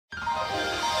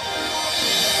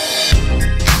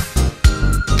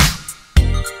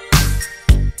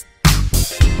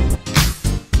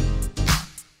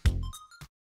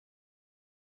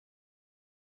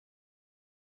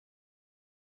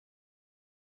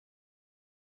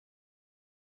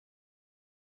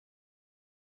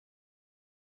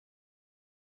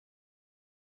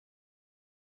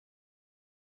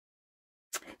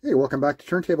Hey, welcome back to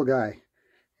Turntable Guy.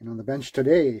 And on the bench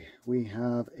today, we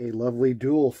have a lovely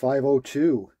Dual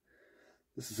 502.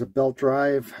 This is a belt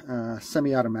drive,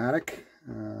 semi-automatic.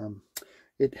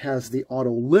 It has the auto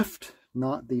lift,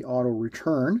 not the auto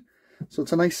return. So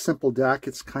it's a nice simple deck.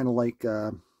 It's kind of like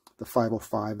the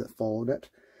 505 that followed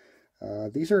it.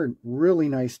 These are really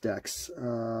nice decks.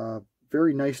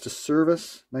 Very nice to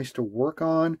service, nice to work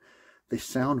on. They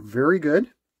sound very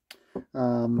good.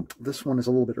 This one is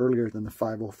a little bit earlier than the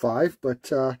 505, but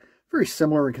very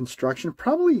similar in construction.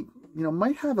 Probably,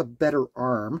 might have a better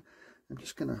arm. I'm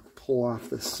just going to pull off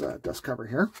this dust cover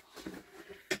here.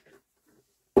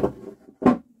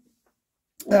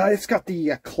 It's got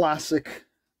the classic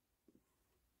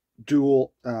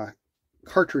dual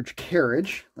cartridge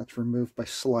carriage that's removed by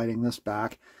sliding this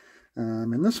back.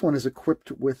 And this one is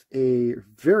equipped with a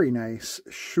very nice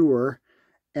Shure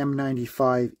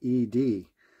M95 ED.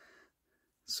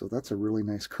 So that's a really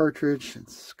nice cartridge.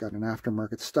 It's got an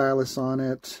aftermarket stylus on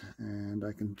it, and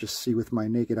I can just see with my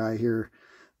naked eye here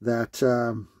that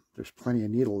there's plenty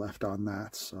of needle left on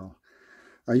that. So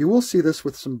you will see this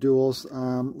with some duals,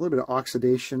 a little bit of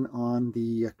oxidation on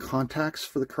the contacts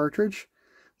for the cartridge.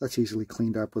 That's easily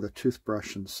cleaned up with a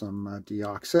toothbrush and some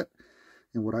deoxit.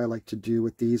 And what I like to do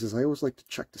with these is I always like to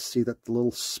check to see that the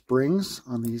little springs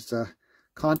on these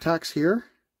contacts here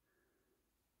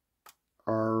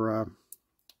are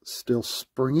still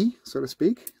springy, so to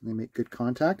speak. They make good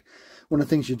contact. One of the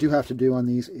things you do have to do on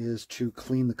these is to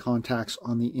clean the contacts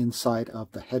on the inside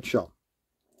of the head shell.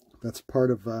 That's part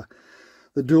of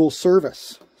the dual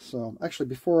service. So actually,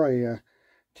 before I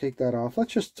take that off,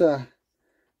 let's just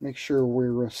make sure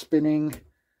we're spinning.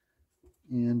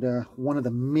 And one of the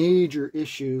major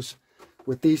issues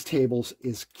with these tables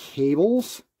is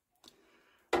cables.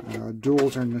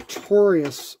 Duals are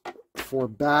notorious for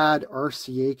bad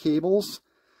RCA cables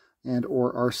and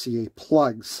or RCA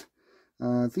plugs.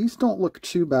 These don't look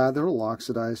too bad. They're a little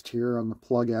oxidized here on the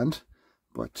plug end,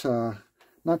 but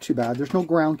not too bad. There's no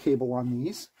ground cable on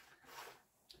these.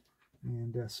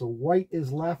 And so white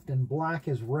is left and black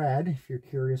is red, if you're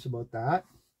curious about that.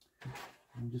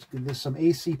 And just give this some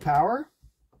AC power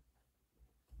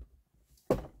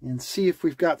and see if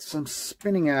we've got some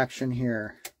spinning action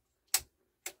here.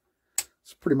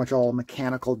 It's pretty much all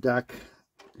mechanical deck.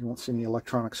 You won't see any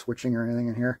electronic switching or anything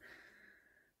in here.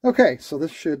 Okay, so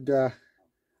this should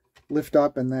lift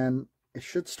up, and then it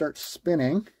should start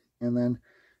spinning, and then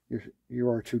you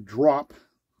are to drop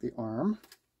the arm.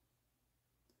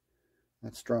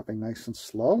 That's dropping nice and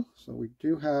slow, so we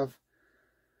do have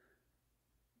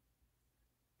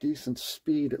decent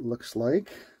speed, it looks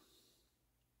like.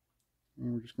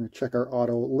 And we're just going to check our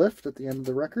auto lift at the end of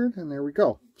the record, and there we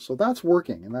go. So that's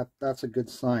working, and that's a good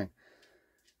sign.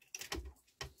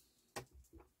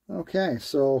 Okay,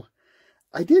 so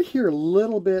I did hear a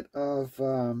little bit of,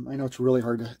 I know it's really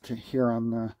hard to hear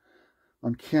on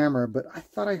camera, but I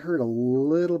thought I heard a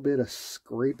little bit of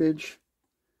scrapage.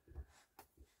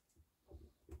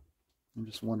 I'm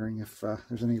just wondering if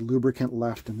there's any lubricant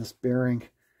left in this bearing.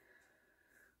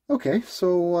 Okay,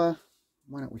 so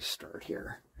why don't we start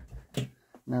here?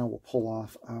 Now we'll pull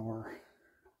off our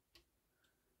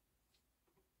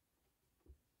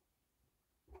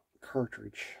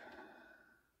cartridge.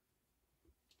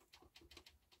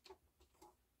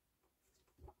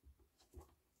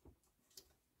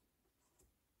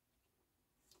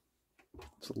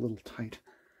 It's a little tight.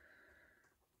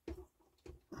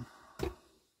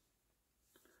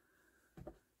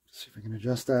 See if I can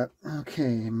adjust that.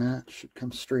 Okay, mat should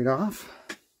come straight off.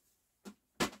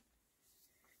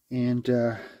 And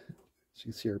so you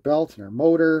can see our belt and our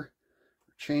motor,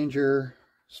 our changer,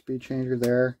 speed changer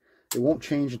there. It won't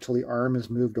change until the arm is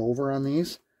moved over on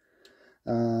these.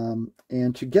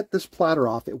 And to get this platter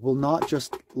off, it will not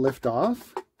just lift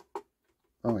off.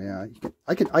 Oh yeah,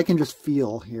 I can just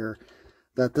feel here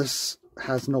that this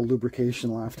has no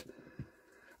lubrication left.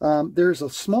 There's a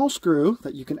small screw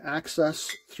that you can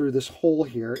access through this hole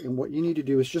here, and what you need to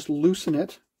do is just loosen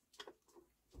it,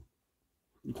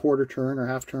 a quarter turn or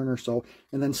half turn or so,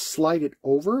 and then slide it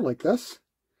over like this,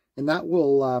 and that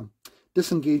will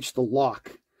disengage the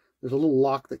lock. There's a little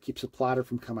lock that keeps the platter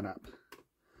from coming up.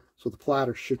 So the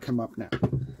platter should come up now.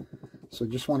 So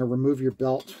you just want to remove your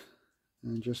belt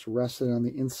and just rest it on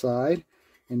the inside,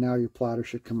 and now your platter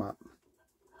should come up.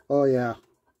 Oh yeah.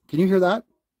 Can you hear that?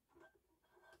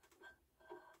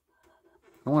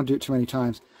 I don't want to do it too many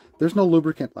times. There's no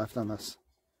lubricant left on this.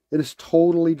 It is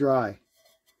totally dry.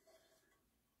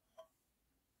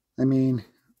 I mean,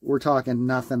 we're talking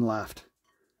nothing left.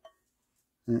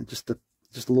 And just a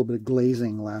little bit of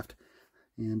glazing left.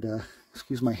 And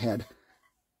excuse my head.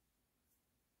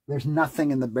 There's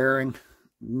nothing in the bearing.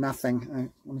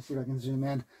 Nothing. Let me see if I can zoom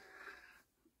in.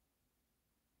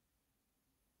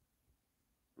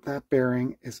 That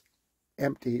bearing is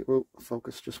empty. Oh,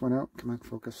 focus just went out. Come on,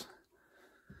 focus.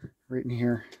 Right in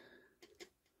here.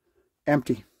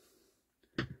 Empty.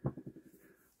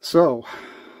 So,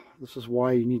 this is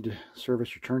why you need to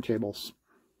service your turntables.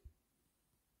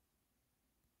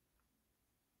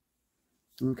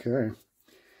 Okay.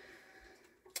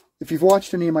 If you've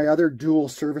watched any of my other dual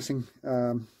servicing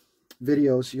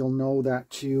videos, you'll know that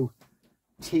to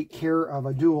take care of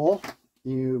a dual,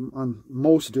 on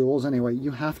most duals anyway,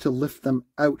 you have to lift them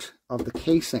out of the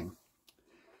casing.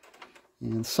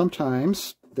 And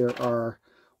sometimes there are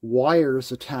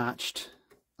wires attached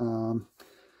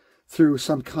through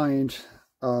some kind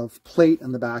of plate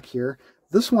in the back here.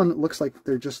 This one looks like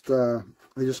they just go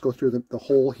through the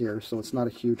hole here, so it's not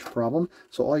a huge problem.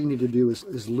 So all you need to do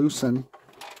is loosen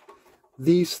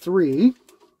these three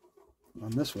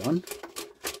on this one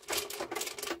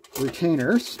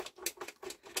retainers,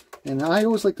 and I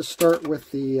always like to start with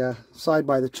the side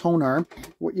by the tone arm.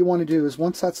 What you want to do is,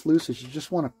 once that's loose, is you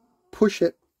just want to push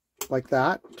it like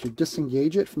that to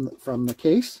disengage it from the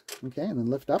case, okay, and then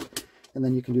lift up, and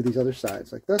then you can do these other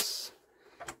sides like this,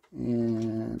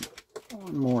 and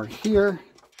one more here.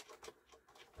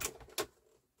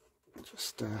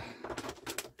 Just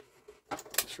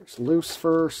it's loose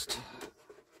first.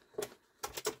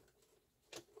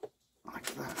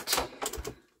 That,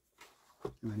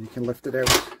 and then you can lift it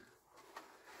out,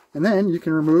 and then you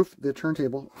can remove the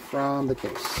turntable from the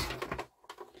case.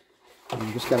 And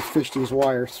you just got to fish these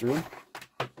wires through.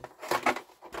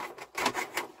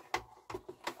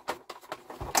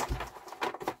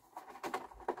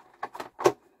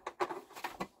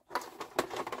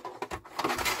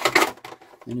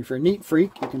 And if you're a neat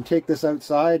freak, you can take this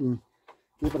outside and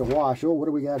give it a wash. Oh, what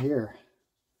do we got here?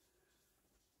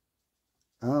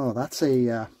 Oh, that's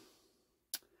a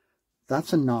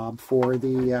knob for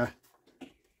the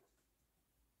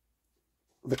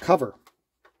cover.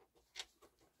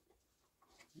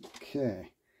 Okay,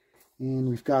 and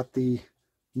we've got the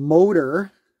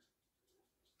motor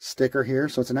sticker here,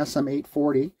 so it's an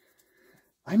SM840.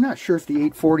 I'm not sure if the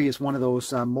 840 is one of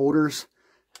those motors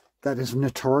that is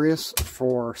notorious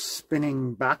for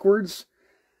spinning backwards,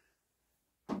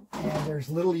 and there's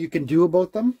little you can do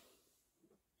about them.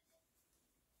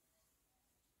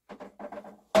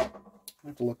 I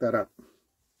have to look that up.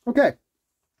 Okay,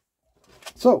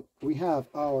 so we have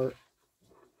our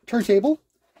turntable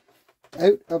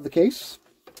out of the case.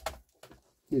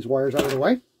 These wires out of the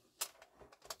way,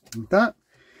 like that.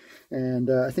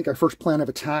 And I think our first plan of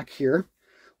attack here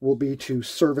will be to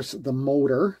service the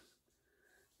motor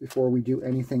before we do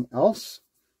anything else.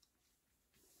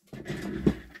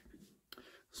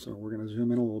 So we're going to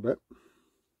zoom in a little bit.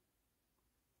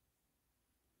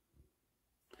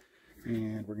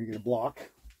 And we're going to get a block.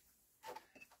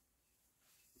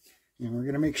 And we're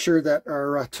going to make sure that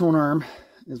our tone arm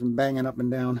isn't banging up and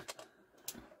down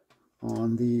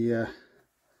on the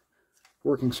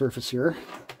working surface here.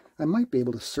 I might be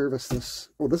able to service this.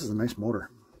 Oh, this is a nice motor.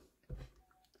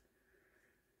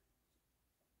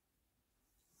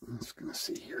 I'm just going to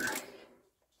see here. Let's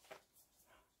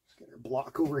get our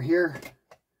block over here.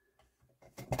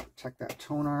 Protect that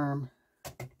tone arm.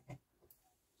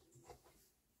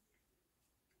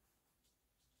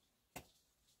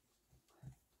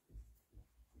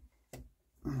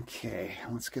 Okay,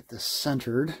 let's get this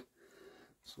centered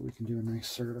so we can do a nice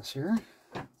service here.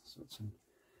 So it's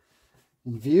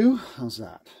in view. How's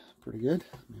that? Pretty good.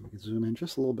 Maybe we can zoom in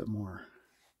just a little bit more.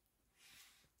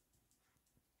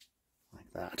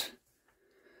 Like that.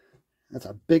 That's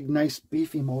a big, nice,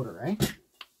 beefy motor, right?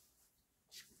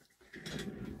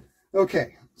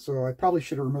 Okay, so I probably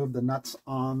should have removed the nuts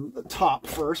on the top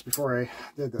first before I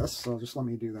did this, so just let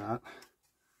me do that.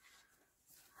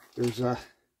 There's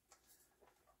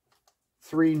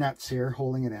 3 nuts here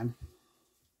holding it in.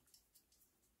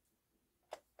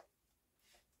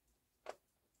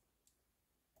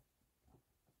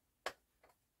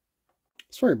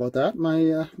 Sorry about that,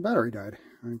 my battery died.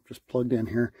 I just plugged in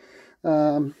here.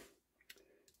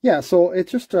 Yeah, so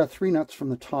it's just 3 nuts from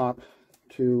the top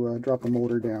to drop the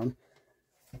motor down.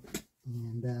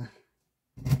 And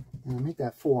I'll make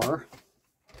that 4.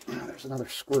 There's another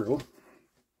screw.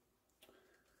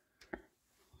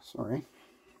 Sorry.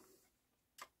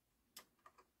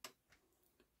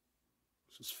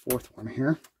 This is 4th one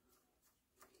here.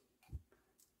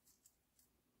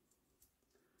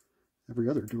 Every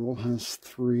other dual has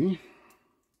 3.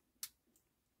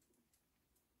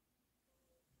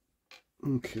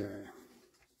 Okay.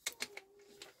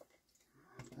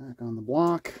 Back on the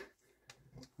block.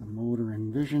 The motor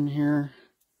in vision here.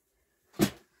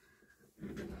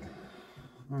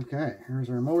 Okay, here's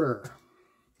our motor.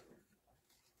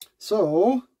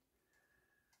 So,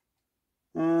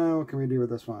 what can we do with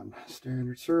this one?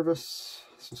 Standard service.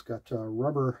 It's just got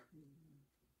rubber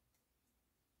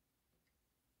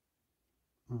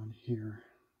on here.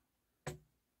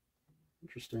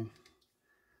 Interesting.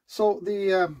 So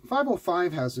the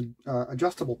 505 has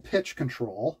adjustable pitch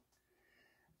control,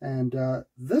 and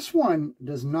this one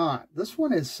does not. This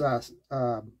one is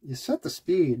you set the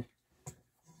speed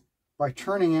by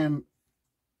turning in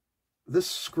this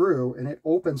screw, and it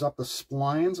opens up the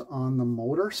splines on the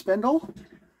motor spindle.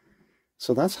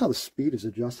 So that's how the speed is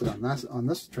adjusted on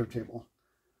this turntable,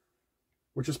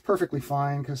 which is perfectly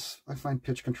fine because I find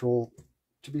pitch control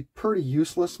to be pretty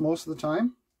useless most of the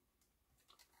time.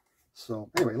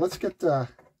 So anyway, let's see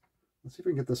if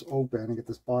we can get this open and get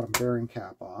this bottom bearing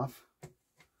cap off.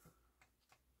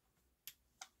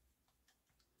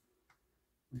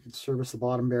 We can service the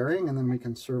bottom bearing, and then we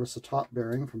can service the top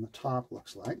bearing from the top,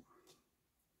 looks like.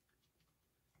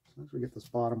 So as we get this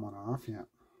bottom one off, yeah.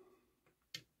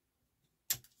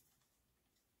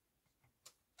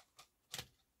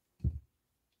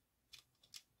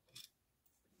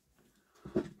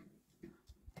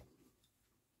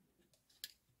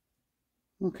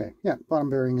 Okay, yeah, bottom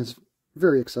bearing is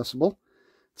very accessible.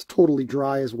 It's totally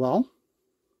dry as well.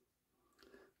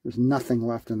 There's nothing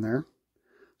left in there.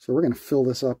 So we're going to fill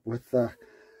this up with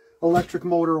electric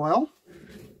motor oil.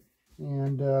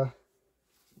 And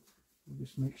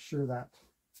just make sure that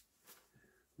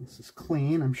this is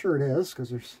clean. I'm sure it is,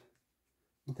 because there's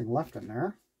nothing left in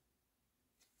there.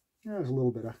 Yeah, there's a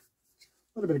little bit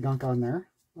of gunk on there.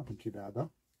 Nothing too bad though.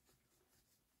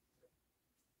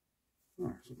 All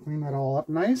right, so clean that all up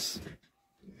nice,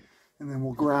 and then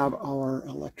we'll grab our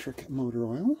electric motor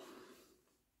oil,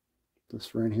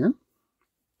 this right here,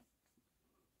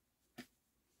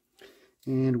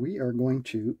 and we are going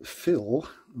to fill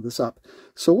this up.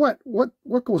 So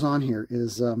what goes on here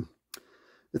is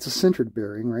it's a sintered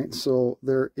bearing, right? So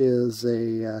there is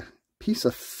a piece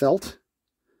of felt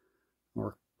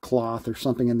or cloth or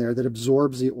something in there that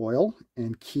absorbs the oil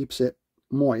and keeps it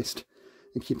moist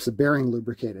and keeps the bearing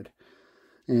lubricated.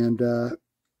 And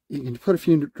you can put a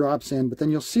few drops in, but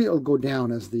then you'll see it'll go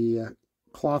down as the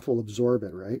cloth will absorb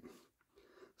it, right?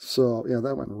 So, yeah,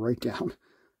 that went right down.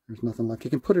 There's nothing left. You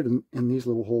can put it in these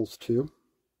little holes too.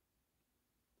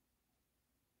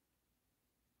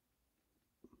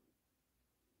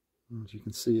 As you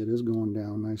can see, it is going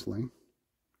down nicely.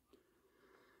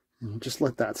 And we'll just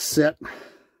let that sit. I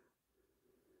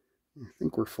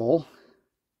think we're full.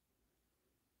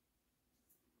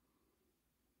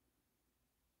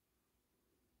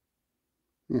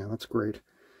 Yeah, that's great.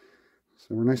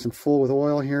 So we're nice and full with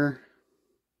oil here.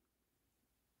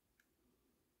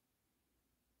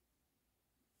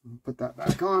 Put that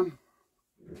back on.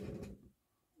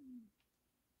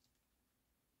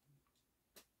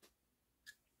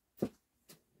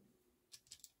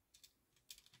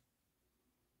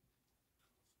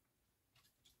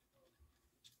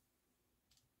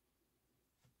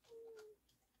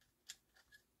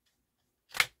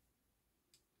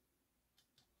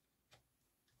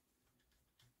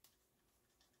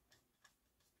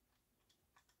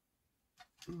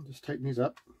 Just tighten these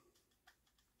up.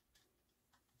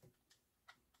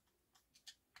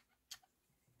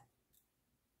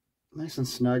 Nice and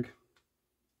snug.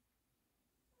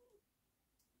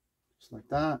 Just like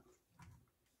that.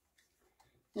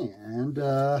 And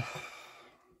yeah,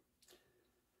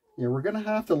 we're going to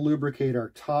have to lubricate our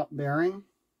top bearing.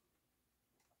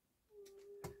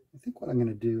 I think what I'm going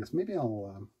to do is maybe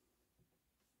I'll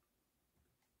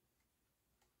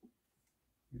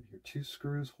here, 2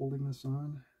 screws holding this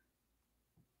on.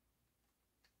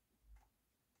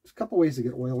 There's a couple ways to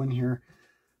get oil in here.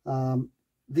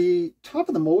 The top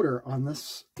of the motor on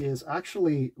this is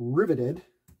actually riveted,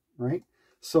 right?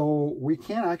 So we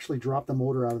can't actually drop the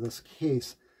motor out of this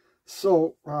case.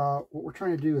 So what we're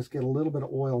trying to do is get a little bit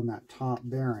of oil in that top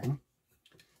bearing.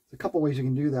 There's a couple ways you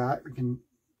can do that. You can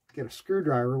get a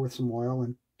screwdriver with some oil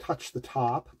and touch the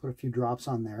top, put a few drops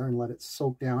on there and let it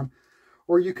soak down.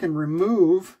 Or you can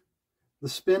remove the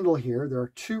spindle here. There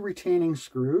are 2 retaining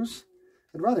screws.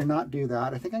 I'd rather not do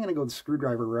that. I think I'm going to go the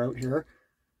screwdriver route here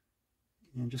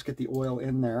and just get the oil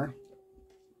in there.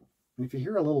 And if you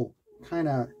hear a little kind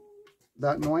of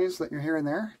that noise that you're hearing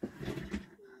there,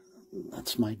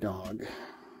 that's my dog.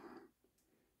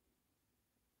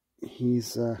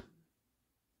 He's going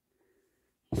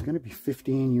to be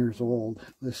 15 years old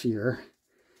this year,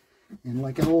 and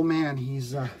like an old man,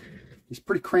 he's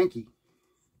pretty cranky.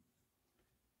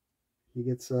 He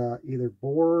gets either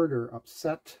bored or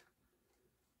upset.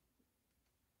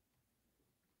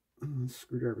 This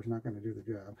screwdriver's not going to do the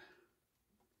job.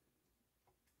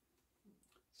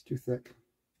 It's too thick.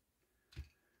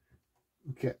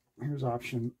 Okay, here's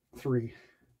option 3.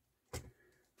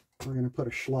 We're going to put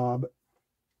a schlob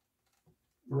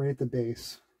right at the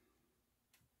base.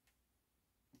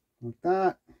 Like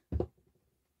that.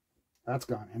 That's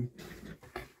gone in.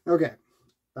 Okay,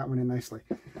 that went in nicely.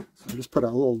 So I just put a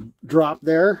little drop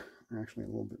there. Actually, a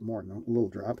little bit more than a little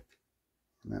drop.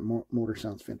 And that motor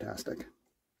sounds fantastic.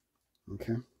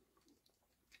 Okay.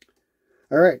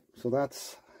 All right, so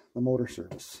that's the motor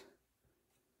service.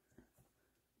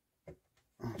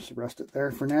 I'll just rest it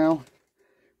there for now.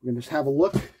 We're going to just have a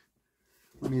look.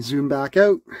 Let me zoom back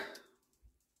out.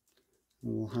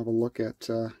 We'll have a look at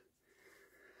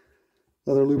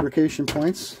other lubrication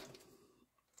points.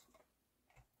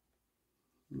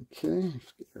 Okay,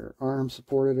 just get our arm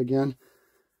supported again.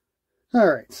 All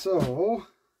right, so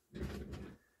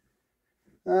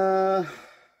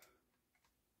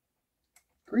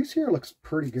grease here looks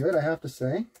pretty good, I have to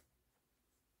say.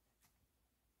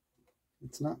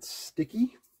 It's not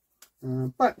sticky,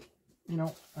 but you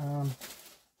know, I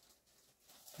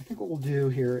think what we'll do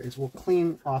here is we'll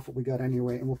clean off what we got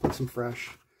anyway, and we'll put some fresh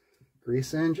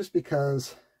grease in, just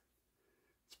because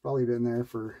it's probably been there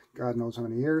for God knows how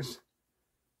many years.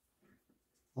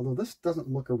 Although this doesn't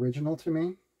look original to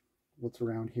me, what's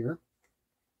around here.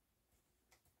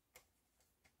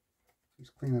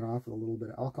 Just clean it off with a little bit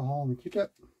of alcohol and a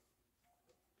Q-tip.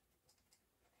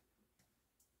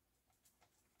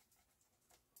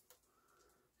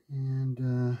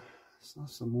 And saw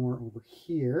some more over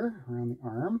here around the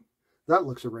arm. That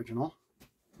looks original.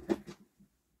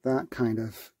 That kind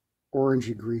of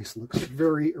orangey grease looks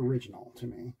very original to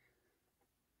me.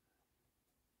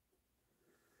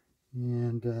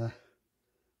 And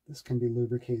this can be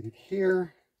lubricated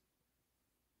here.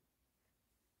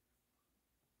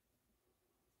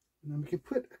 And then we can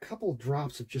put a couple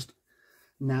drops of just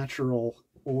natural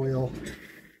oil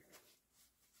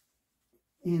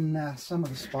in some of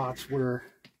the spots where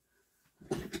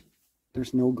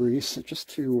there's no grease, just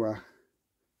to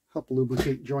help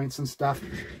lubricate joints and stuff.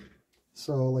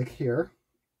 So like here,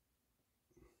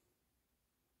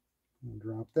 a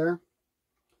drop there.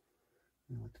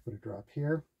 I like to put a drop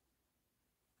here.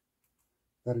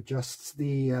 That adjusts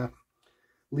the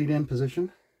lead-in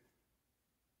position.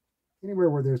 Anywhere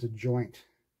where there's a joint,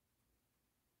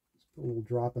 just put a little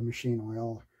drop of machine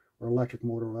oil or electric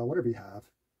motor oil, whatever you have.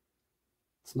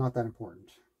 It's not that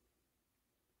important.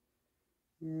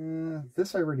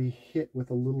 This I already hit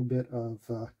with a little bit of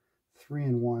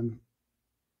 3-in-1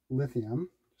 lithium,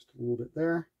 just a little bit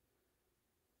there.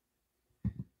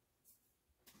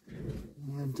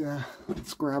 And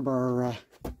let's grab our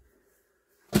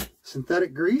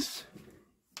synthetic grease.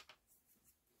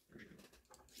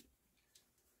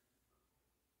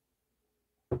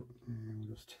 And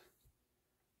we'll just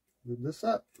lube this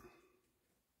up.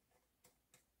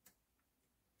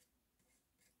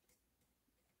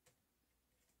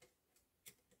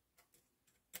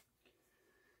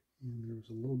 And there's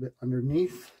a little bit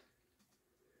underneath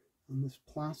on this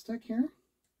plastic here.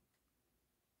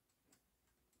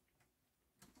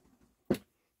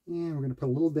 And we're going to put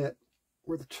a little bit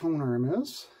where the tone arm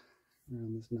is,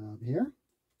 around this knob here.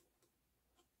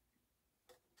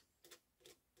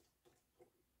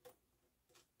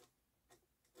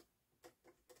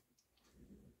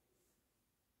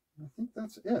 I think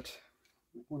that's it.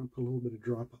 I want to put a little bit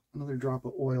of another drop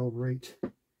of oil right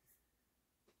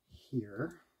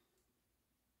here.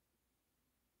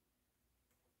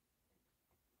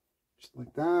 Just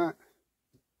like that.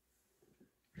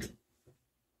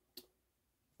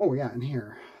 Oh yeah, and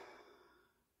here.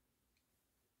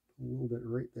 A little bit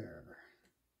right there.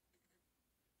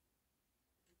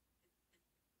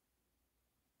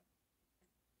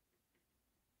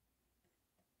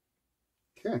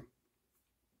 Okay.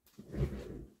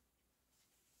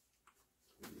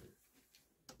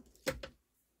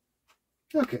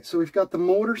 Okay, so we've got the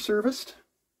motor serviced.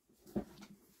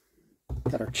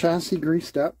 Got our chassis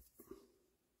greased up.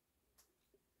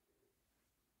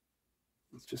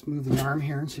 Let's just move the arm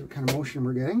here and see what kind of motion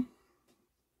we're getting.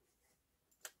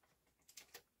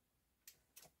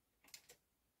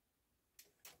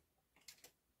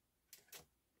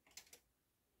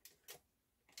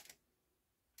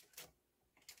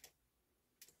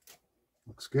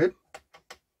 Looks good.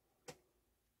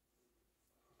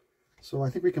 So I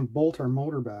think we can bolt our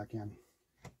motor back in.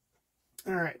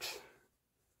 All right.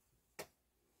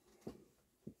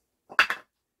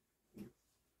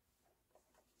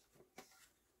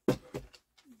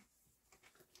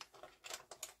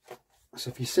 So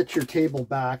if you sit your table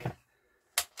back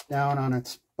down on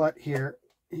its butt here,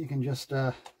 you can just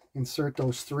insert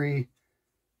those 3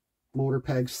 motor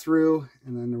pegs through,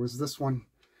 and then there was this one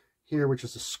here, which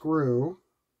is a screw.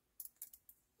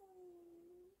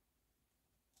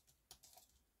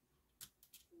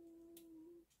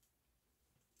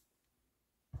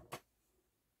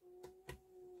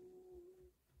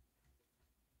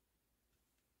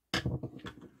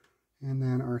 And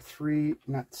then our 3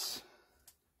 nuts.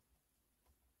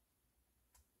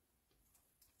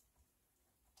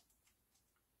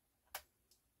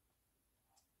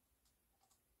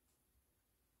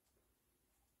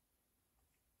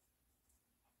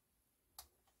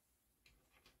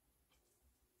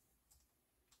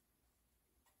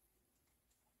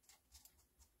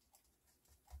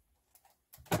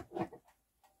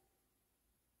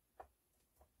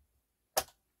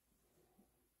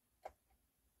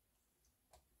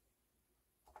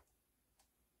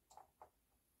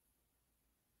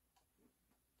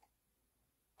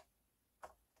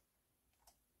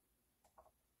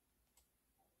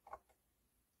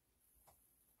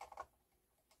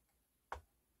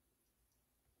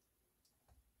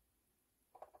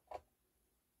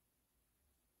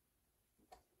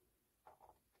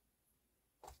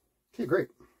 Okay, great.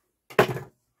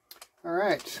 All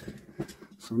right,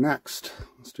 so next,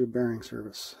 let's do a bearing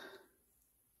service.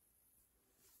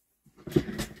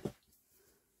 So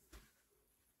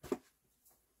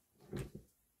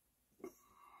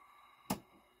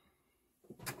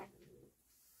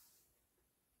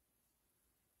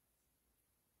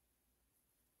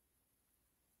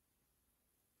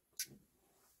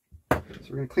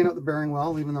we're going to clean out the bearing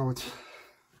well, even though it's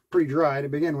pretty dry to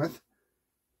begin with.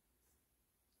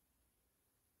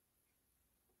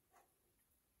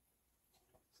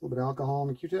 A little bit of alcohol on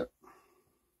the Q-tip.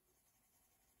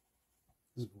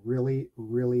 This is really,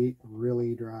 really,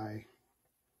 really dry.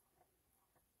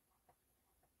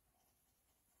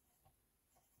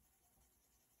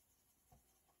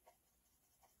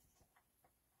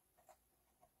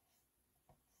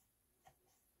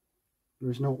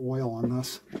 There's no oil on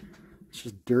this. It's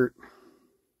just dirt.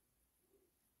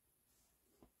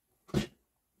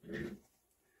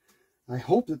 I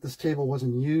hope that this table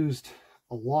wasn't used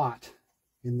a lot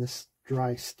in this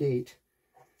dry state.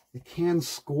 It can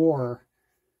score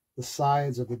the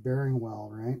sides of the bearing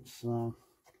well, right? So,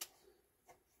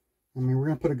 I mean, we're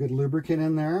going to put a good lubricant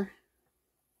in there.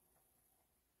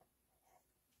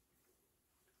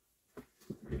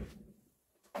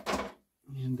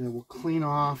 And we'll clean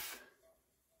off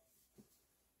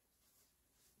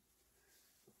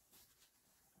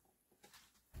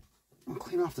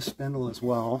the spindle as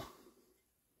well.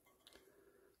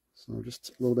 So just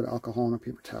a little bit of alcohol on a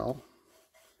paper towel.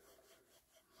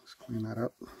 Let's clean that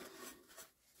up.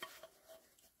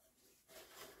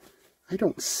 I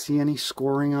don't see any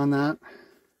scoring on that.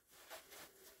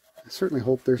 I certainly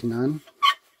hope there's none.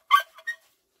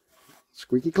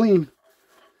 Squeaky clean.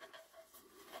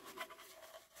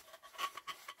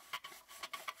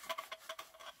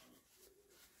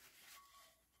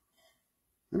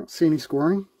 I don't see any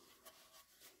scoring.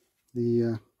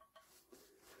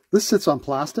 This sits on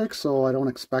plastic, so I don't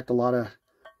expect a lot of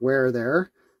wear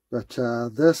there, but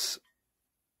this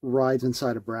rides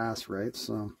inside of brass, right?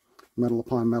 So metal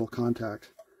upon metal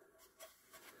contact.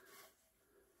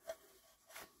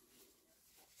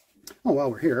 Oh, while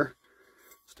we're here,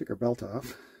 let's take our belt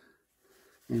off,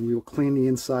 and we will clean the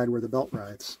inside where the belt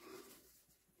rides.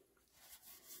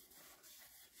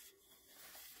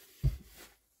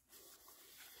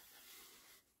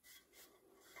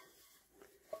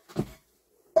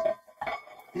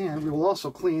 And we will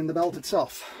also clean the belt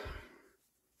itself.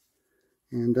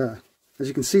 And as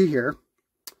you can see here,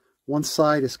 one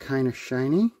side is kind of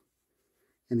shiny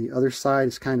and the other side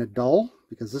is kind of dull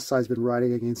because this side's been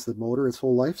riding against the motor its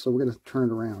whole life, so we're going to turn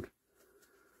it around.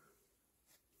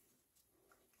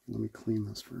 Let me clean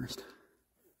this first.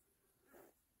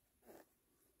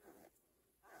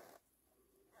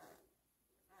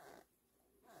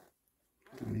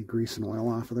 Get any grease and oil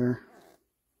off of there.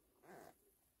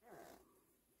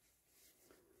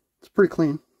 It's pretty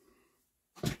clean.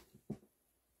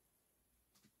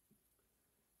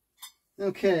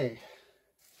 Okay,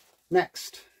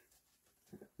 next,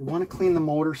 we want to clean the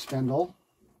motor spindle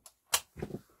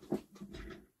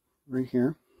right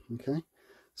here. Okay,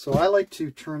 so I like to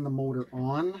turn the motor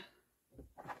on.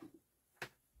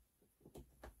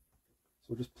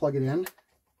 So just plug it in, get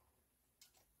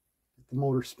the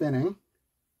motor spinning.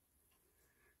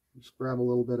 Just grab a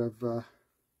little bit of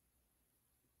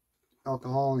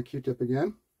alcohol and a Q-tip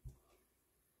again,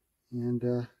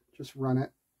 and just run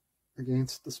it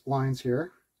against the splines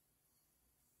here.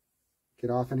 Get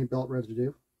off any belt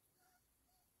residue.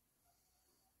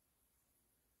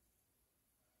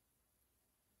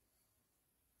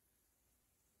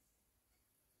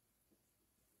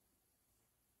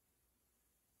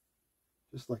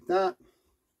 just like that.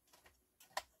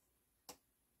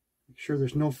 Make sure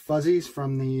there's no fuzzies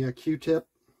from the Q-tip,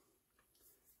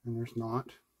 and there's not.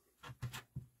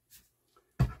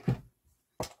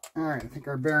 All right, I think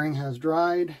our bearing has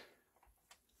dried.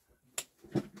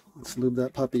 Let's lube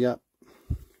that puppy up.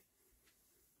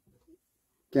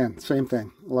 Again, same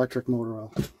thing, electric motor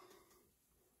oil.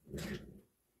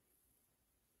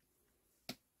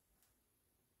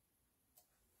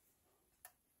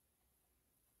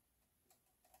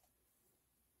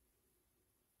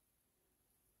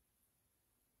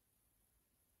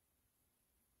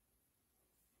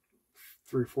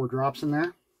 Three or four drops in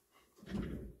there.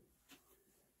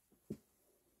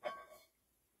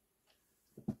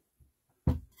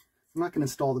 I'm not going to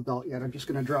install the belt yet. I'm just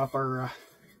going to drop our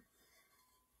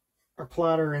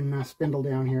platter and spindle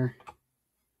down here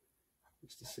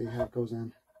just to see how it goes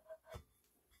in.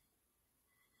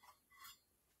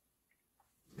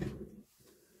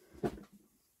 You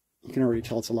can already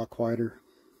tell it's a lot quieter.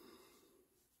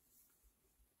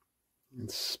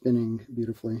 It's spinning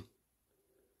beautifully.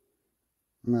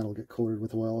 And that'll get coated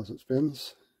with oil as it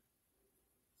spins.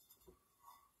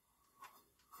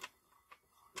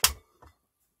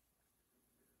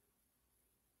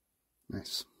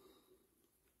 Nice.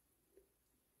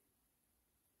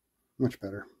 Much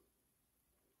better.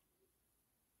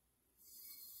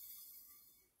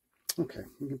 Okay,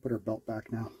 we can put our belt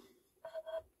back now.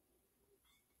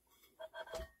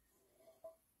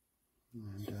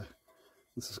 And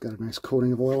this has got a nice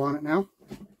coating of oil on it now.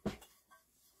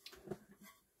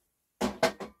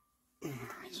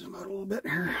 Zoom out a little bit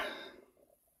here.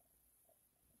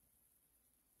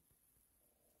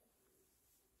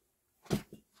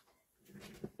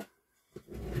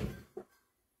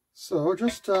 So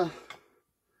just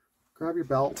grab your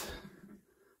belt,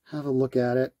 have a look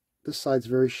at it. This side's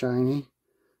very shiny.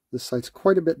 This side's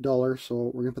quite a bit duller,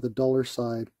 so we're going to put the duller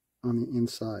side on the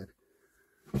inside.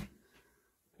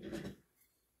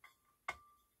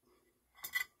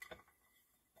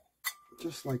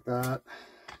 Just like that.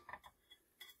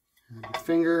 And your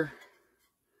finger,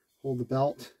 hold the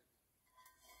belt,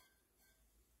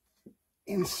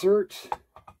 insert,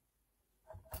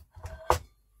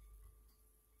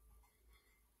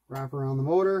 wrap around the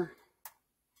motor,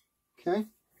 okay.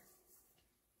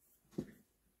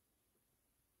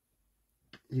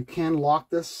 You can lock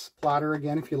this platter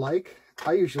again if you like.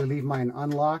 I usually leave mine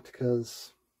unlocked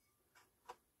because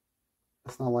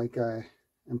it's not like I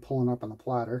am pulling up on the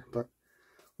platter, but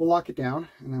we'll lock it down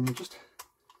and then we'll just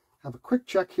have a quick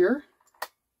check here.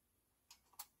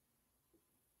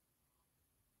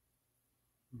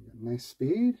 Nice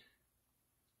speed.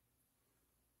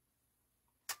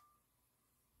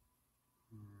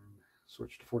 And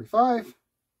switch to 45.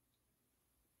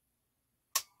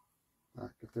 Back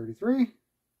to 33.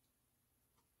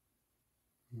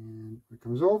 And when it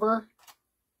comes over,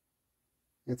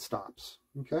 it stops.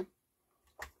 Okay.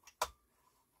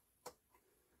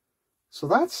 So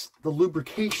that's the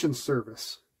lubrication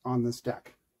service on this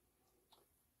deck.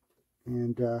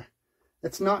 And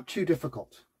it's not too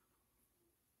difficult.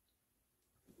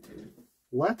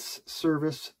 Let's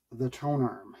service the tone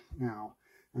arm. Now,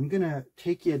 I'm going to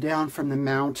take you down from the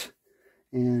mount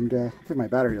and hopefully my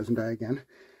battery doesn't die again.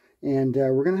 And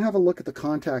we're going to have a look at the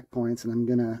contact points, and I'm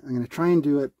going to try and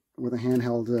do it with a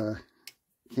handheld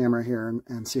camera here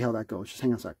and see how that goes. Just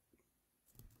hang on a sec.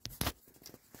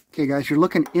 Okay, guys, you're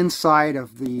looking inside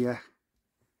of the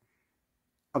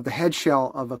head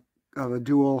shell of a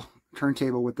dual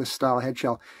turntable with this style head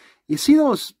shell. You see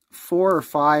those 4 or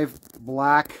 5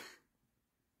 black,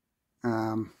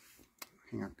 hang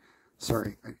on,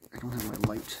 sorry, I don't have my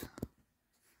light.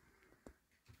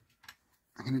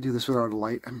 I'm going to do this without a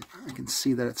light. I can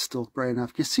see that it's still bright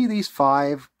enough. You see these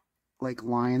 5 like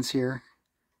lines here?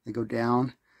 They go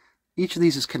down. Each of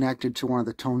these is connected to one of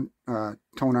the tone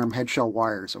arm head shell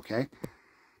wires, okay?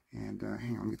 And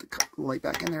hang on, let me get the light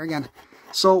back in there again.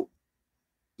 So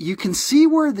you can see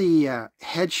where the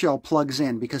head shell plugs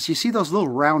in, because you see those little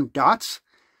round dots?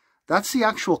 That's the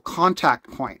actual contact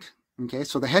point, okay?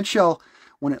 So the head shell,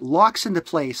 when it locks into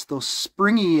place, those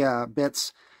springy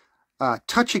bits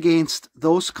touch against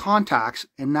those contacts,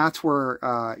 and that's where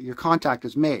your contact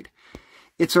is made.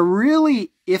 It's a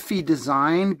really iffy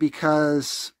design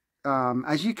because,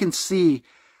 as you can see,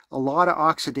 a lot of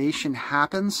oxidation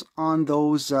happens on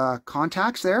those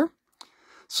contacts there.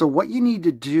 So what you need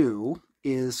to do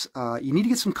is you need to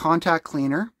get some contact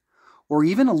cleaner or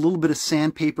even a little bit of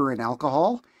sandpaper and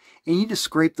alcohol, and you need to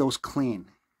scrape those clean.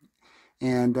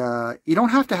 And you don't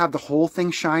have to have the whole thing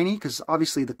shiny because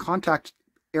obviously the contact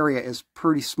area is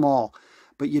pretty small,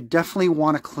 but you definitely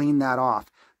want to clean that off.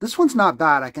 This one's not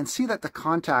bad. I can see that the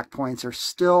contact points are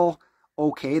still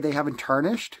okay. They haven't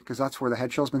tarnished because that's where the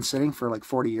head shell's been sitting for like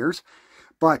 40 years.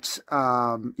 But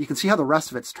you can see how the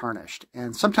rest of it's tarnished.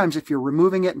 And sometimes if you're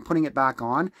removing it and putting it back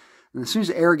on, and as soon as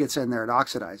air gets in there, it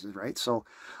oxidizes, right? So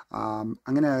I'm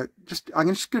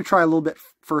just gonna try a little bit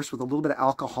first with a little bit of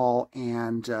alcohol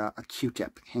and a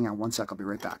Q-tip. Hang on one sec, I'll be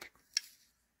right back.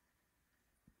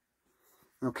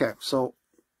 Okay, so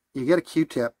you get a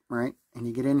Q-tip, right? And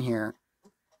you get in here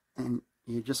and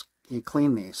you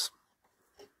clean these.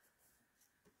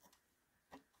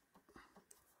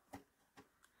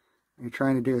 What you're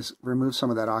trying to do is remove some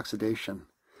of that oxidation.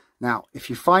 Now, if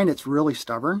you find it's really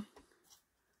stubborn,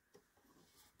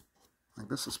 like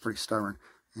this is pretty stubborn,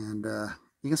 and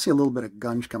you can see a little bit of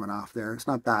gunge coming off there. It's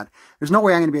not bad. There's no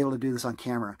way I'm going to be able to do this on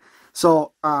camera.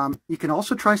 So you can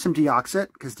also try some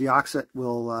deoxit, because deoxit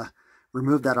will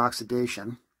remove that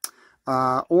oxidation.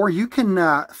 Or you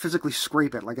can physically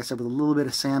scrape it, like I said, with a little bit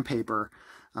of sandpaper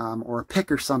or a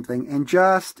pick or something, and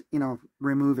just, you know,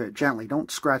 remove it gently.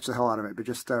 Don't scratch the hell out of it, but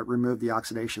just remove the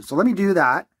oxidation. So let me do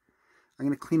that. I'm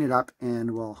going to clean it up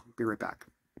and we'll be right back.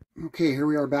 Okay, here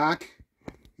we are back.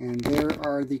 And there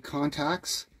are the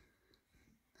contacts.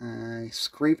 I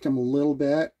scraped them a little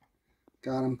bit,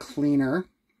 got them cleaner.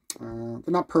 They're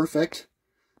not perfect,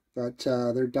 but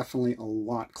they're definitely a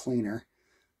lot cleaner.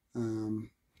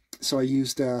 So I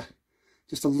used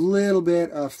just a little bit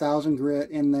of 1000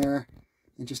 grit in there,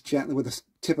 and just gently with the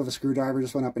tip of a screwdriver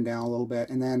just went up and down a little bit,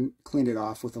 and then cleaned it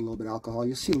off with a little bit of alcohol.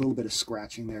 You'll see a little bit of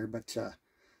scratching there, but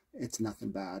it's nothing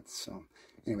bad. So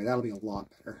anyway, that'll be a lot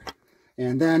better.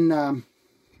 And then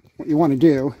what you want to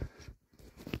do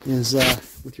is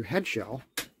with your head shell,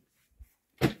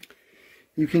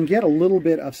 you can get a little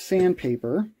bit of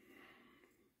sandpaper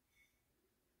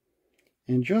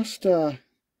and just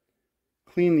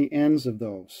clean the ends of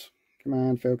those. Come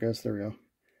on, focus. There we go.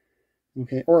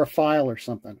 Okay, or a file or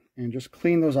something, and just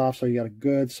clean those off so you got a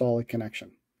good solid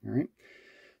connection. All right,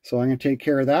 so I'm going to take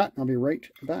care of that. I'll be right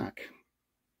back.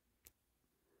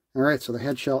 All right, so the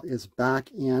head shell is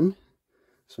back in.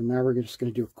 So now we're just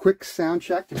going to do a quick sound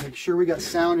check to make sure we got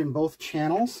sound in both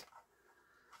channels.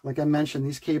 Like I mentioned,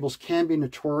 these cables can be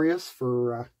notorious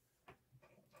for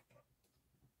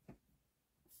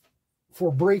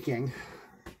breaking.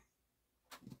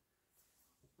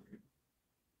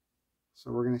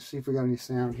 So we're going to see if we got any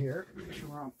sound here. Make sure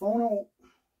we're on phono.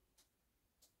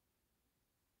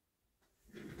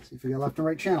 See if we got left and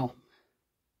right channel.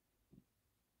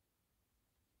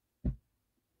 And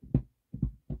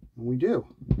we do.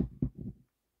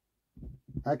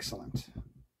 Excellent.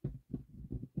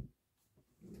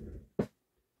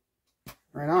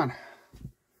 Right on.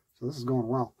 So this is going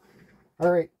well.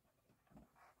 All right.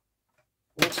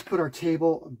 Let's put our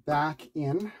table back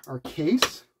in our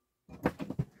case.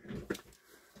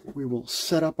 We will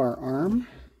set up our arm,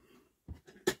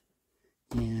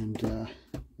 and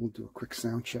we'll do a quick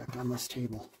sound check on this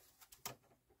table.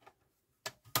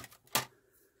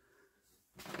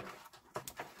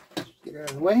 Get it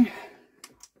out of the way.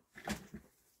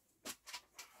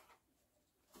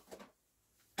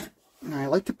 And I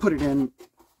like to put it in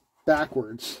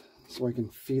backwards so I can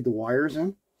feed the wires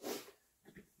in.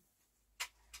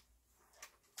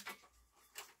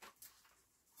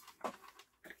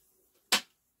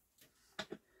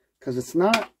 Because it's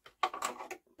not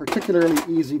particularly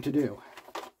easy to do.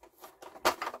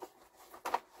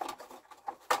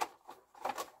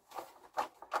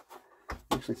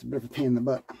 Actually, it's a bit of a pain in the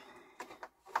butt.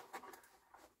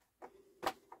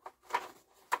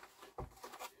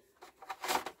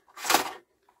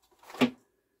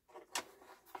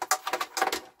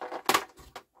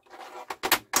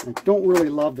 I don't really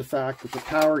love the fact that the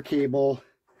power cable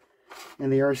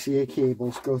and the RCA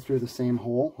cables go through the same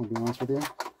hole, I'll be honest with you.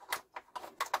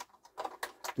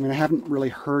 I mean, I haven't really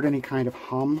heard any kind of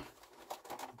hum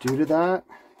due to that,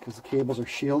 because the cables are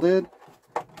shielded,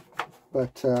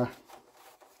 but I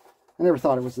never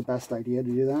thought it was the best idea to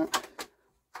do that.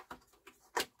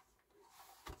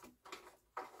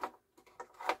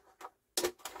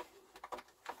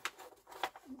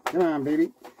 Come on,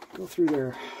 baby, go through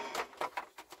there.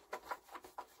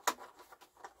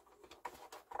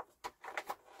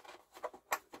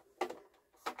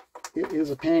 It is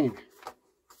a pain.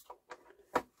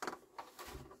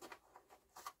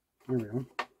 There we go.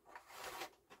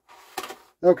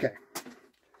 Okay,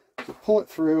 so pull it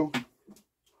through,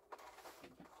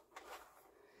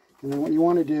 and then what you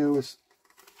want to do is,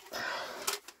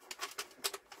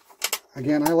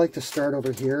 again, I like to start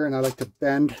over here, and I like to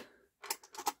bend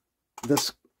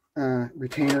this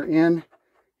retainer in,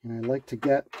 and I like to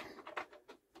get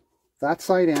that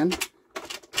side in,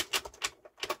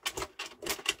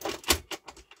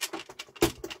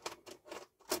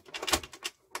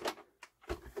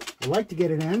 I like to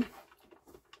get it in.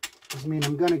 Doesn't mean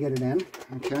I'm going to get it in.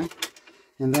 Okay.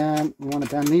 And then you want to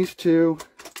bend these two.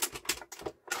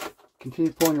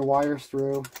 Continue pulling your wires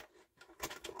through.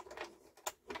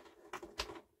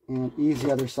 And ease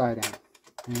the other side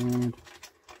in. And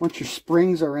once your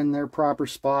springs are in their proper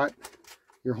spot,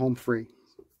 you're home free.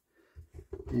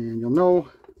 And you'll know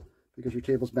because your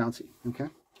table's bouncy. Okay.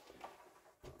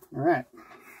 All right.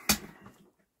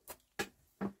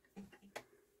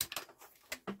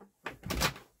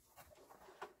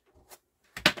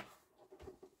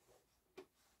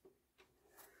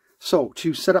 So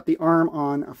to set up the arm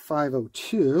on a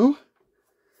 502,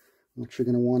 what you're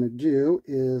going to want to do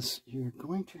is you're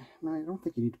going to, no, I don't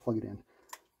think you need to plug it in.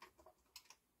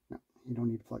 No, you don't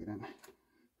need to plug it in.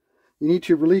 You need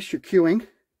to release your cueing,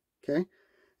 okay,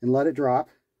 and let it drop.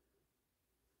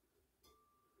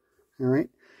 All right.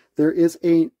 There is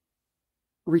a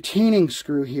retaining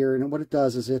screw here, and what it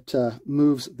does is it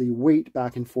moves the weight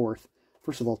back and forth.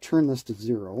 First of all, turn this to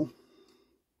 0.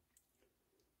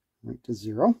 Right to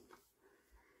 0.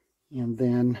 And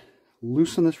then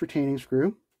loosen this retaining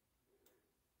screw.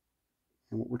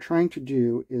 And what we're trying to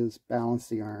do is balance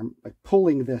the arm by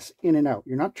pulling this in and out.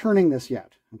 You're not turning this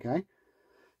yet, okay?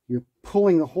 You're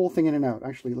pulling the whole thing in and out.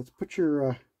 Actually, let's put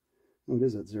your, oh, it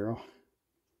is at 0.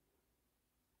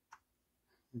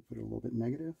 Put it a little bit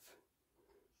negative.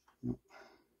 Nope.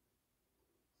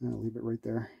 I'll leave it right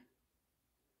there.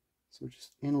 So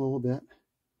just in a little bit.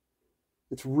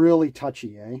 It's really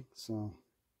touchy, eh? So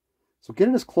get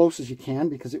it as close as you can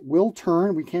because it will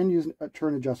turn. We can use a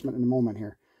turn adjustment in a moment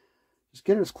here. Just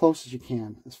get it as close as you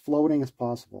can, as floating as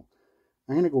possible.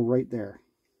 I'm going to go right there,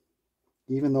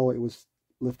 even though it was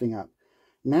lifting up.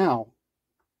 Now,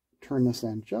 turn this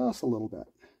in just a little bit.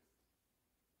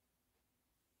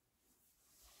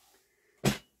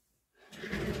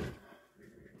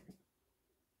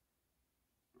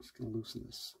 Just going to loosen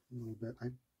this a little bit. I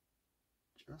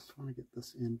just want to get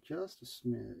this in just a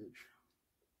smidge.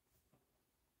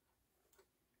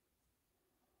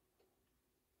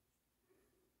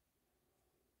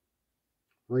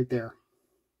 Right there.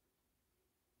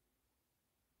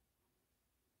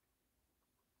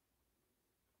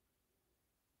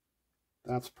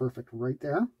 That's perfect right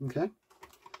there. Okay.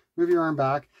 Move your arm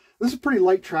back. This is a pretty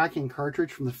light tracking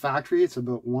cartridge from the factory. It's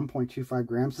about 1.25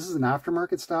 grams. This is an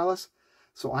aftermarket stylus.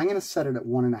 So I'm going to set it at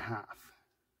 1.5.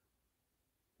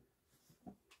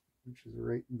 Which is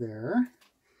right there.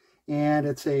 And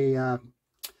it's a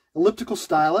elliptical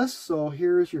stylus. So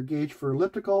here's your gauge for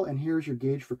elliptical and here's your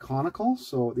gauge for conical.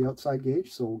 So the outside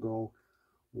gauge. So we'll go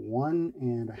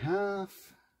 1.5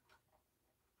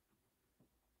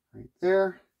 right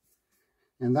there.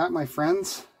 And that, my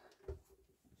friends,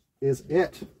 is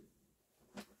it.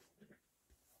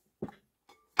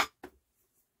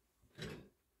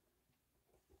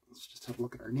 Let's just have a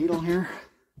look at our needle here.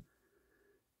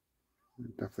 We're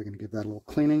definitely going to give that a little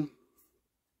cleaning.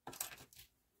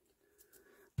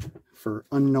 For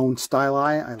unknown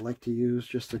styli, I like to use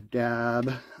just a dab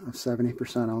of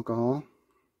 70% alcohol.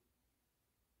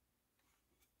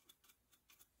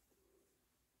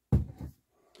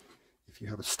 If you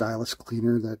have a stylus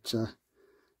cleaner that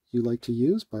you like to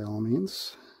use, by all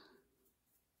means.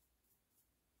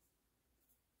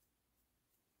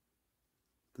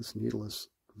 This needle is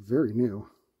very new.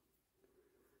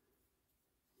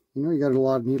 You know you got a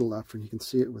lot of needle left and you can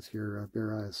see it with your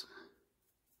bare eyes.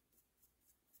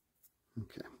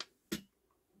 Okay.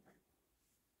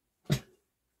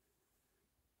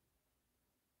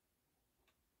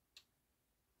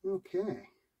 Okay.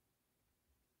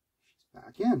 She's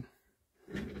back in.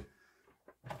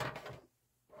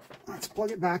 Let's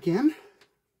plug it back in.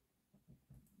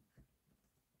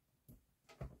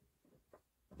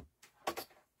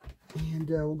 And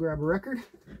we'll grab a record.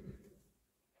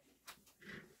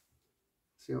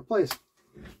 See how it plays.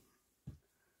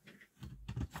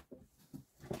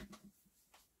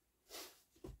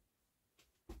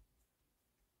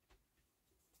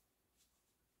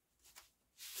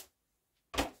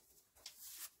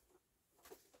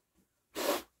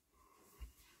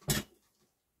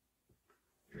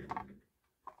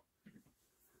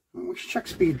 We should check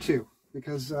speed too,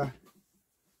 because there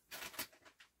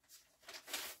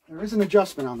is an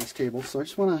adjustment on this table, so I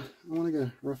want to get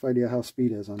a rough idea how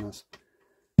speed is on this.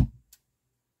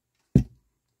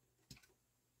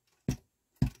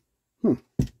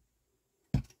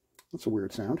 That's a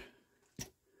weird sound.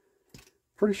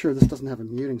 Pretty sure this doesn't have a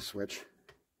muting switch.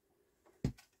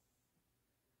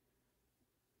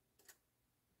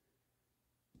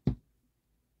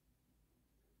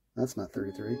 That's not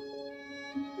 33.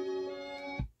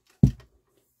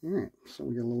 Alright, so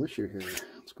we got a little issue here.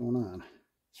 What's going on?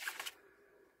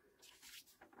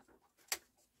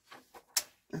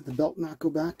 the belt not go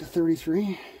back to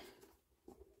 33.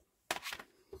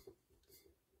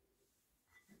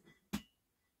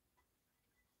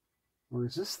 Or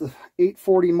is this the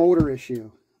 840 motor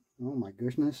issue? Oh my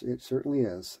goodness, it certainly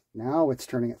is. Now it's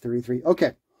turning at 33.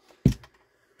 Okay.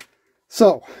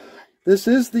 So, this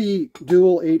is the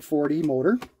Dual 840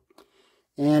 motor,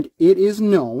 and it is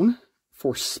known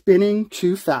for spinning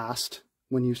too fast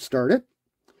when you start it.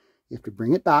 You have to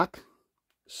bring it back,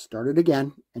 start it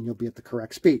again, and you'll be at the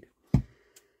correct speed.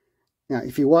 Now,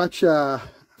 if you watch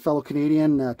fellow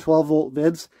Canadian 12-volt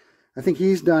vids, I think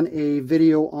he's done a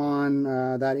video on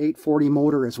that 840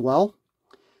 motor as well.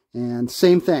 And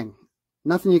same thing.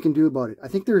 Nothing you can do about it. I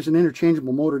think there's an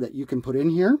interchangeable motor that you can put in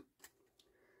here.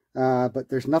 But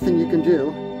there's nothing you can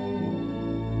do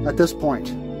at this point.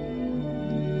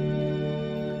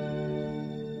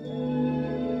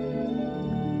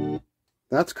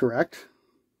 That's correct.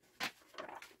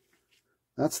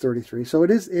 That's 33. So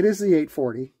it is the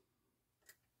 840.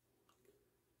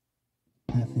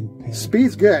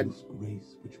 Speed's good.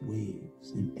 Grace which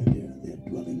waves in ever their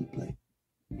dwelling place.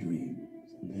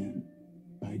 Dreams, and then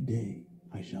by day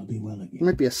I shall be well again. It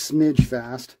might be a smidge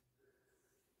fast.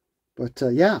 But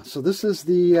yeah, so this is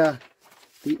the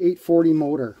 840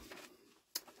 motor.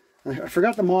 I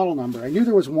forgot the model number. I knew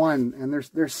there was one, and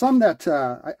there's some that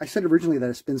I said originally that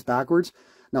it spins backwards.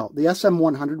 No, the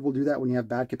SM840 will do that when you have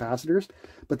bad capacitors,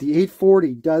 but the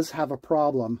 840 does have a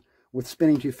problem with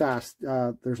spinning too fast.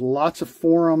 There's lots of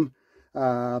forum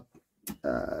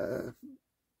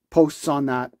posts on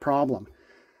that problem.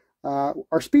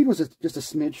 Our speed was just a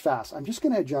smidge fast. I'm just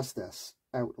going to adjust this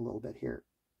out a little bit here.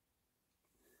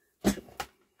 Just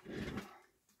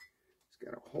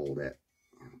got to hold it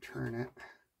and turn it.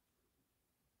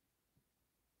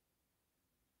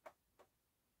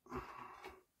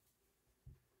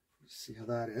 See how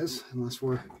that is, unless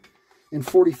we're in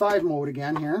 45 mode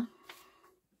again here.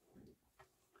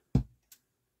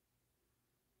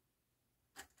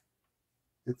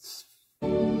 It's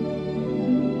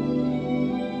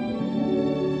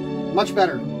much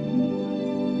better.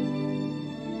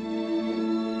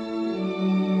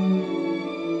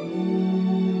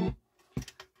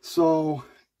 So,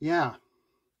 yeah,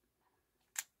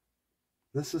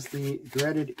 this is the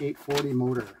dreaded 840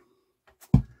 motor.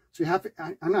 So you have to,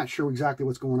 I'm not sure exactly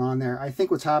what's going on there. I think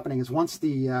what's happening is once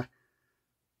the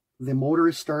motor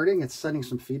is starting, it's sending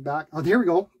some feedback. Oh, here we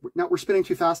go. Now we're spinning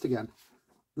too fast again.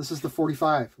 This is the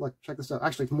 45. Look, check this out.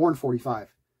 Actually, it's more than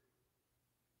 45.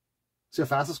 See how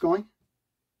fast it's going?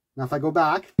 Now if I go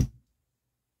back,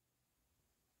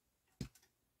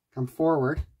 come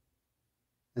forward,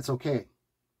 it's okay.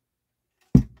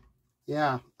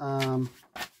 Yeah,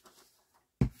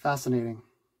 fascinating.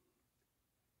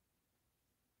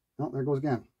 Oh, there it goes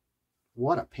again.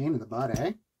 What a pain in the butt,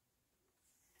 eh?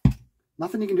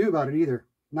 Nothing you can do about it either.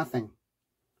 Nothing.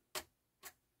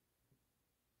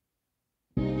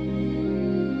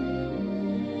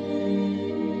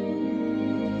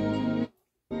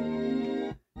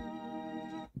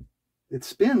 It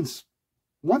spins.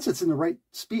 Once it's in the right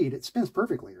speed, it spins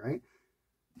perfectly, right?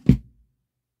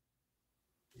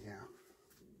 Yeah.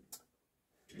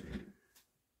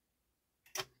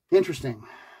 Interesting.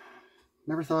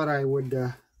 Never thought I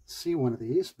would see one of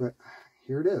these, but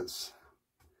here it is.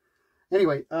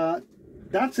 Anyway,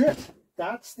 that's it.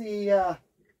 That's the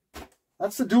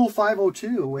Dual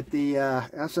 502 with the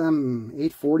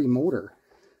SM840 motor.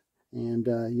 And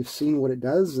you've seen what it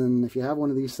does, and if you have one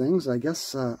of these things, I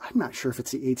guess, I'm not sure if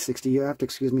it's the 860. You have to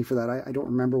excuse me for that. I don't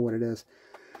remember what it is.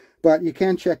 But you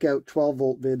can check out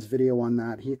 12-Volt Vid's video on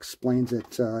that. He explains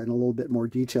it in a little bit more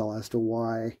detail as to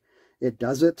why it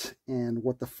does it and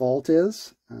what the fault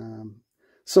is.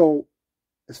 So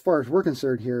as far as we're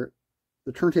concerned here,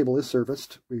 the turntable is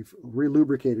serviced. We've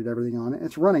re-lubricated everything on it.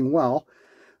 It's running well,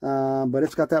 but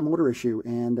it's got that motor issue,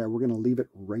 and we're going to leave it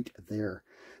right there.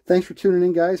 Thanks for tuning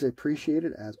in, guys. I appreciate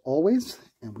it as always,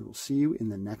 and we will see you in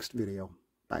the next video.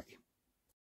 Bye.